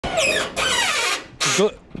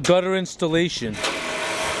Gutter installation.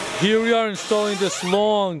 Here we are installing this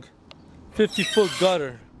long 50-foot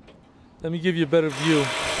gutter. Let me give you a better view.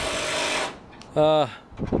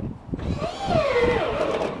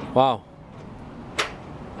 Wow.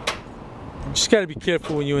 You just gotta be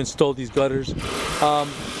careful when you install these gutters.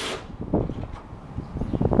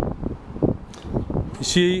 You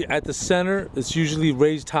see at the center, it's usually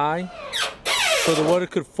raised high, so the water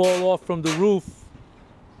could fall off from the roof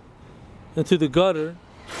into the gutter.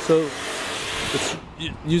 So it's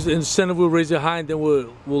usually in the center, we'll raise it high, and then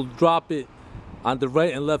we'll drop it on the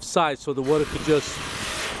right and left side, so the water could just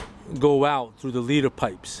go out through the leader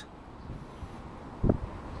pipes.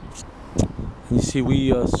 And you see,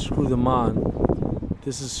 we screw them on.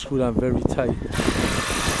 This is screwed on very tight.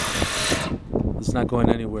 It's not going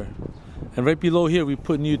anywhere. And right below here, we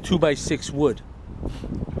put new 2x6 wood.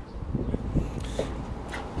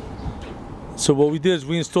 So what we did is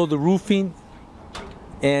we installed the roofing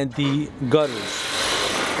and the gutters.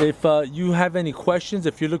 If you have any questions,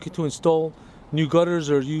 if you're looking to install new gutters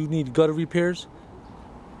or you need gutter repairs,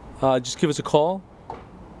 just give us a call.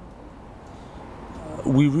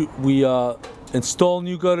 We install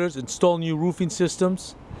new gutters, install new roofing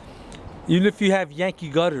systems. Even if you have Yankee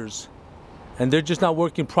gutters and they're just not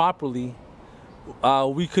working properly,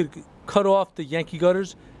 we could cut off the Yankee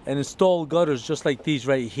gutters and install gutters just like these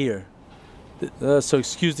right here. So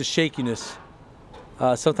excuse the shakiness.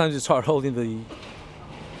 Sometimes it's hard holding the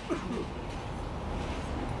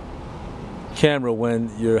camera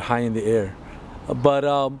when you're high in the air.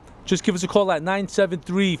 But just give us a call at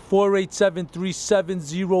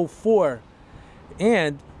 973-487-3704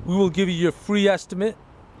 and we will give you your free estimate,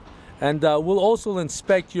 and we'll also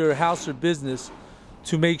inspect your house or business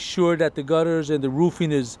to make sure that the gutters and the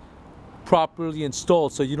roofing is properly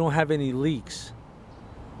installed so you don't have any leaks.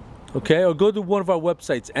 Okay, or go to one of our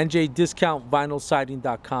websites,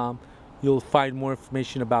 njdiscountvinylsiding.com. You'll find more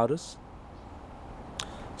information about us.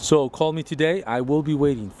 So call me today. I will be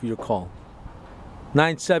waiting for your call.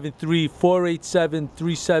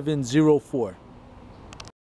 973-487-3704.